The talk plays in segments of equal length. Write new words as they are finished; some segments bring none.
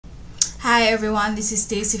Hi everyone, this is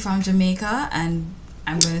Stacy from Jamaica and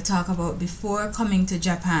I'm going to talk about before coming to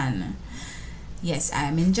Japan. Yes, I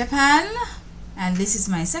am in Japan and this is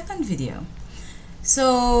my second video.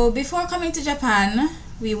 So before coming to Japan,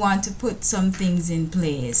 we want to put some things in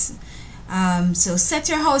place. So set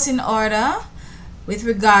your house in order with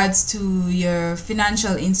regards to your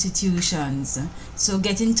financial institutions. So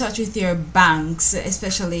get in touch with your banks,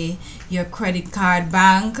 especially your credit card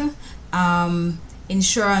bank,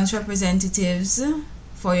 insurance representatives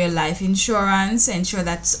for your life insurance. Ensure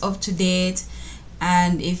that's up to date.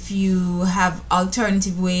 And if you have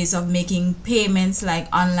alternative ways of making payments like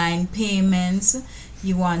online payments,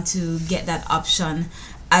 you want to get that option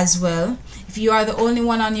as well. If you are the only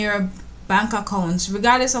one on your bank accounts,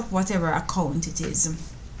 regardless of whatever account it is,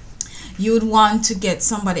 you would want to get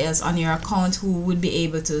somebody else on your account who would be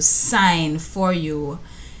able to sign for you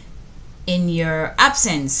in your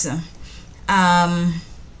absence.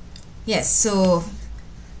 Yes, so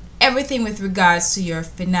everything with regards to your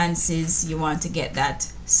finances, you want to get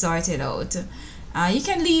that sorted out. You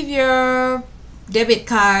can leave your debit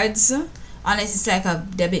cards, unless it's like a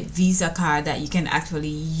debit Visa card that you can actually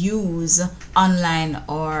use online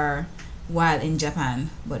or while in Japan.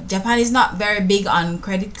 But Japan is not very big on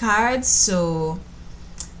credit cards, so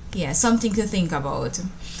yeah, something to think about.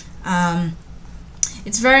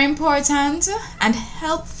 It's very important and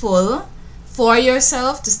helpful for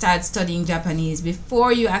yourself to start studying Japanese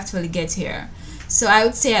before you actually get here. So I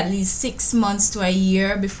would say at least 6 months to a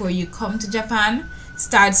year before you come to Japan,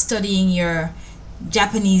 start studying your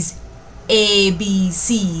Japanese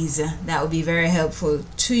ABCs. That would be very helpful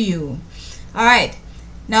to you. Alright,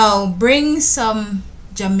 now bring some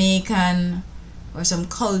Jamaican or some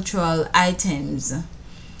cultural items.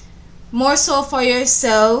 More so for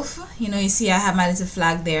yourself. You know, you see I have my little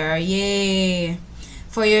flag there. Yay!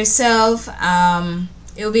 For yourself,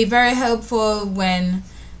 it will be very helpful when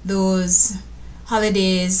those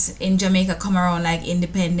holidays in Jamaica come around, like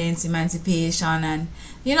independence, emancipation, and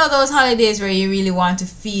you know, those holidays where you really want to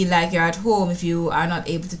feel like you're at home if you are not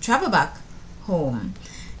able to travel back home.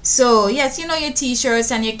 So yes, you know, your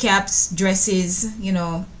t-shirts and your caps, dresses, you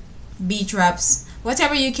know, beach wraps,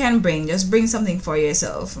 whatever you can bring, just bring something for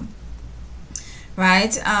yourself,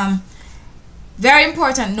 right? Very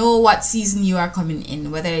important, know what season you are coming in,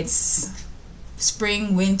 whether it's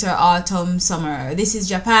spring, winter, autumn, summer. This is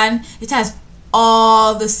Japan. It has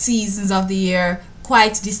all the seasons of the year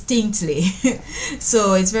quite distinctly.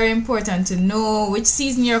 So it's very important to know which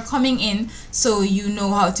season you're coming in so you know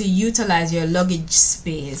how to utilize your luggage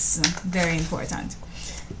space. Very important.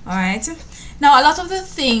 Alright. Now a lot of the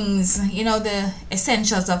things, you know, the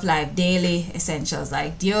essentials of life, daily essentials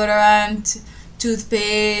like deodorant,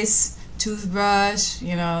 toothpaste, toothbrush,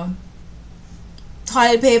 you know,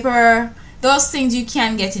 toilet paper, those things you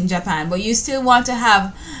can get in Japan, but you still want to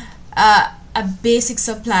have a basic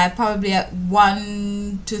supply, probably at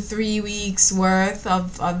 1 to 3 weeks worth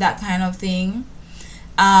of that kind of thing,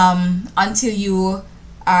 until you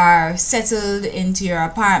are settled into your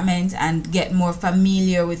apartment and get more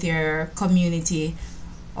familiar with your community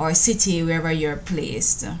or city wherever you're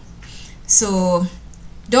placed. So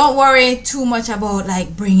don't worry too much about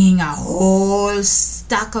like bringing a whole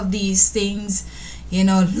stack of these things, you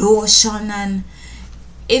know, lotion, and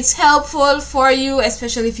it's helpful for you,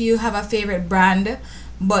 especially if you have a favorite brand,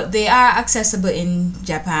 but they are accessible in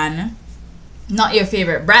Japan. Not your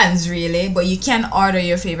favorite brands really, but you can order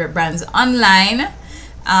your favorite brands online.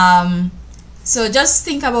 So just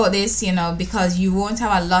think about this, you know, because you won't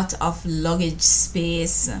have a lot of luggage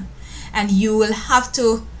space and you will have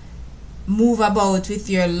to move about with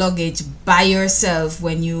your luggage by yourself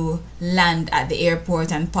when you land at the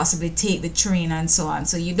airport and possibly take the train and so on.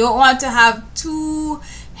 So you don't want to have too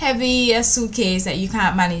heavy a suitcase that you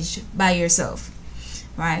can't manage by yourself,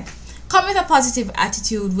 right? Come with a positive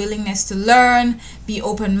attitude, willingness to learn, be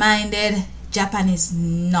open-minded. Japan is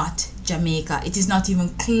not Jamaica. It is not even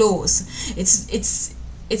close.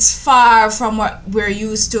 It's far from what we're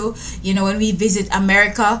used to. You know, when we visit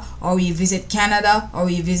America or we visit Canada or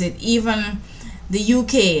we visit even the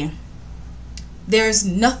UK, there's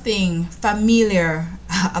nothing familiar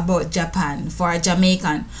about Japan for a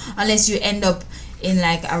Jamaican unless you end up in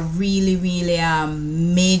like a really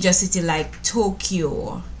major city like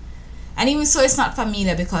Tokyo. And even so, it's not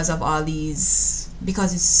familiar because of all these,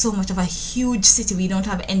 because it's so much of a huge city. We don't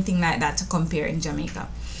have anything like that to compare in Jamaica.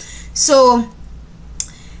 So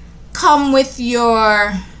come with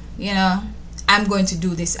your, you know, I'm going to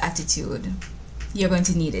do this attitude. You're going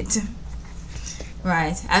to need it,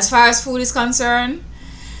 right? As far as food is concerned,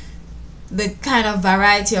 the kind of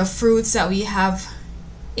variety of fruits that we have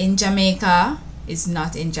in Jamaica is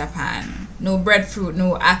not in Japan. No breadfruit,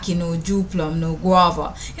 no aki, no dew plum, no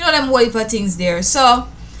guava. You know them whole heap of things there. So,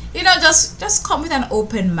 you know, just come with an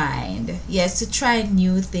open mind. Yes, to try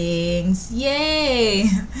new things. Yay!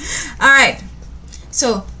 Alright.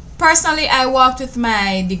 So, personally, I walked with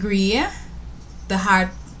my degree, the hard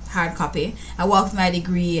copy. I walked with my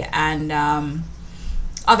degree and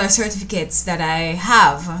other certificates that I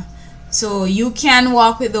have. So you can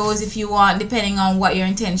walk with those if you want, depending on what your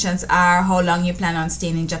intentions are, how long you plan on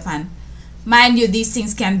staying in Japan. Mind you, these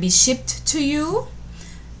things can be shipped to you,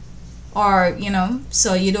 or you know,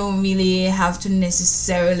 so you don't really have to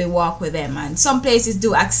necessarily walk with them. And some places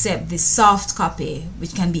do accept the soft copy,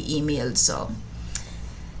 which can be emailed. So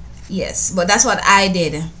yes, but that's what I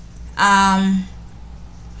did.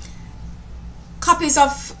 Copies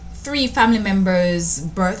of 3 family members'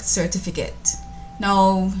 birth certificate.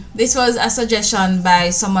 Now, this was a suggestion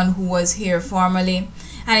by someone who was here formerly,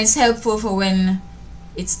 and it's helpful for when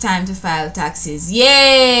it's time to file taxes.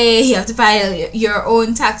 Yay! You have to file your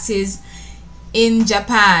own taxes in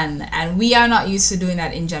Japan, and we are not used to doing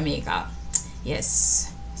that in Jamaica.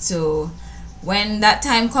 Yes. So, when that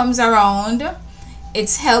time comes around,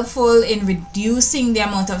 it's helpful in reducing the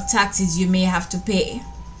amount of taxes you may have to pay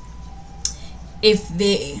if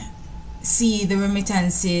they see the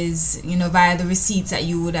remittances, you know, via the receipts that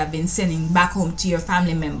you would have been sending back home to your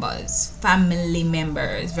family members.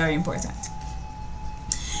 Very important.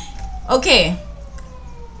 Okay,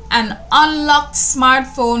 an unlocked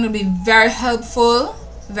smartphone would be very helpful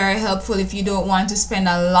if you don't want to spend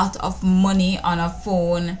a lot of money on a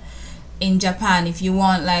phone in Japan. If you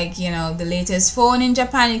want, like, you know, the latest phone in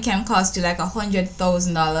Japan, it can cost you like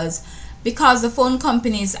 $100,000, because the phone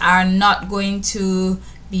companies are not going to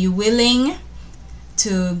be willing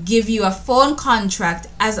to give you a phone contract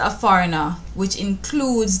as a foreigner, which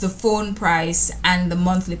includes the phone price and the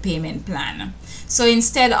monthly payment plan. So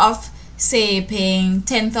instead of, say, paying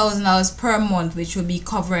 $10,000 per month, which will be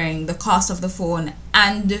covering the cost of the phone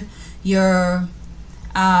and your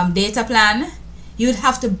data plan, you'd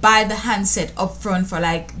have to buy the handset upfront for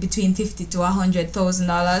like between $50,000 to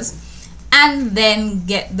 $100,000, and then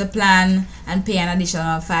get the plan and pay an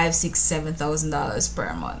additional $5,000, $6,000, $7,000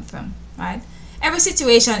 per month, right? Every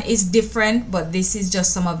situation is different, but this is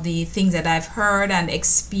just some of the things that I've heard and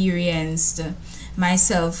experienced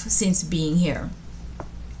myself since being here,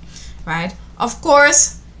 right? Of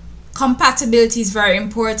course, compatibility is very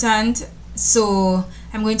important, so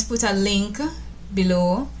I'm going to put a link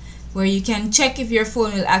below where you can check if your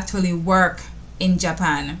phone will actually work in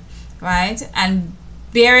Japan, right? And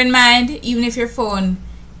bear in mind, even if your phone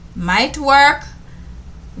might work,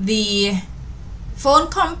 the phone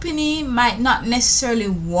company might not necessarily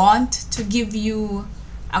want to give you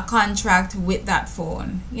a contract with that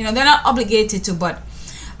phone. You know, they're not obligated to, but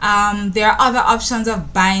there are other options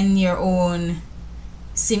of buying your own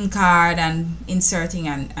SIM card and inserting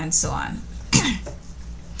and so on.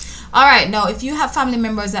 Alright, now if you have family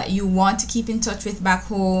members that you want to keep in touch with back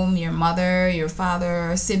home, your mother, your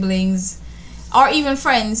father, siblings, or even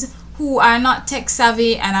friends who are not tech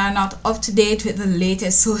savvy and are not up to date with the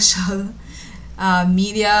latest social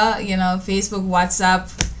media, you know, Facebook, WhatsApp,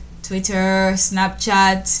 Twitter,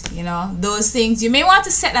 Snapchat, you know, those things, you may want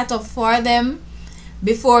to set that up for them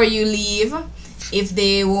before you leave, if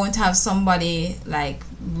they won't have somebody like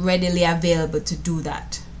readily available to do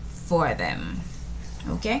that for them.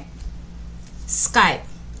 Okay, Skype,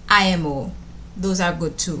 IMO, those are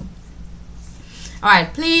good too.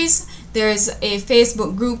 Alright, please, there's a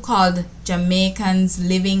Facebook group called Jamaicans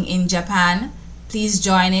Living in Japan. Please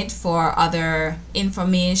join it for other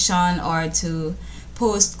information or to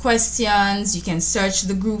post questions. You can search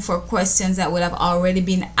the group for questions that would have already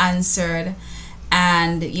been answered,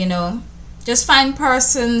 and you know, just find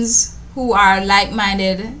persons who are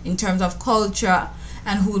like-minded in terms of culture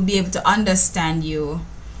and who will be able to understand you.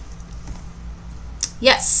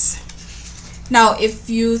 Yes. Now, if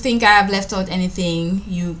you think I have left out anything,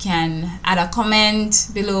 you can add a comment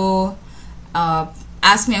below,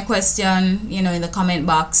 ask me a question, you know, in the comment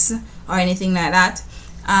box or anything like that.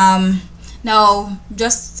 Now,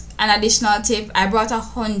 just an additional tip, I brought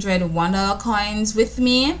 100 $1 coins with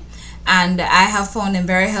me, and I have found them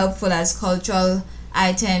very helpful as cultural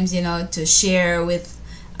items, you know, to share with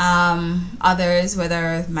others,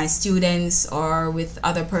 whether my students or with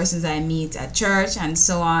other persons I meet at church and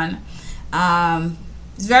so on.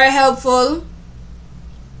 It's very helpful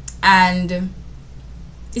and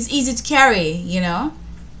it's easy to carry, you know,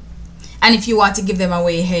 and if you want to give them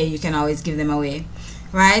away, hey, you can always give them away,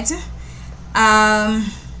 right?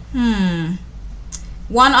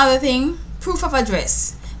 One other thing, proof of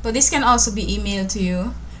address, but this can also be emailed to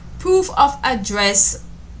you. proof of address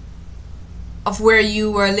of where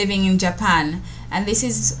you were living in Japan. And this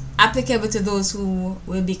is applicable to those who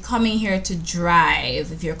will be coming here to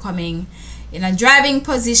drive. If you're coming in a driving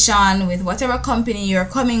position with whatever company you're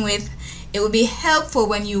coming with, it will be helpful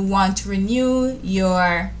when you want to renew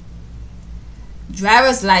your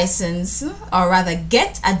driver's license, or rather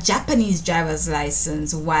get a Japanese driver's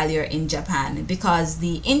license while you're in Japan, because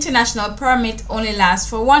the international permit only lasts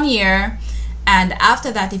for 1 year, and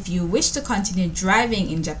after that, if you wish to continue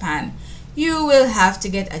driving in Japan, you will have to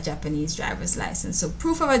get a Japanese driver's license. So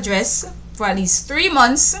proof of address for at least 3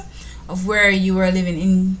 months of where you were living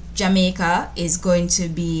in Jamaica is going to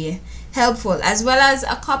be helpful, as well as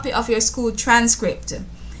a copy of your school transcript.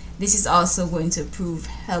 This is also going to prove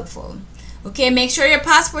helpful. Okay, make sure your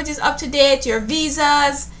passport is up to date, your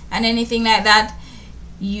visas, and anything like that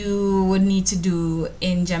you would need to do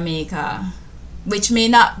in Jamaica, which may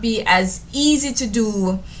not be as easy to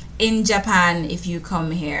do in Japan if you come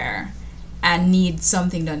here and need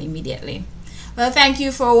something done immediately. Well, thank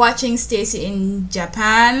you for watching Stacy in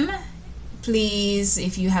Japan. Please,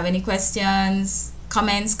 if you have any questions,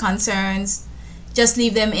 comments, concerns, just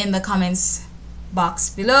leave them in the comments box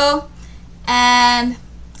below, and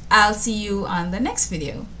I'll see you on the next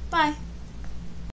video. Bye.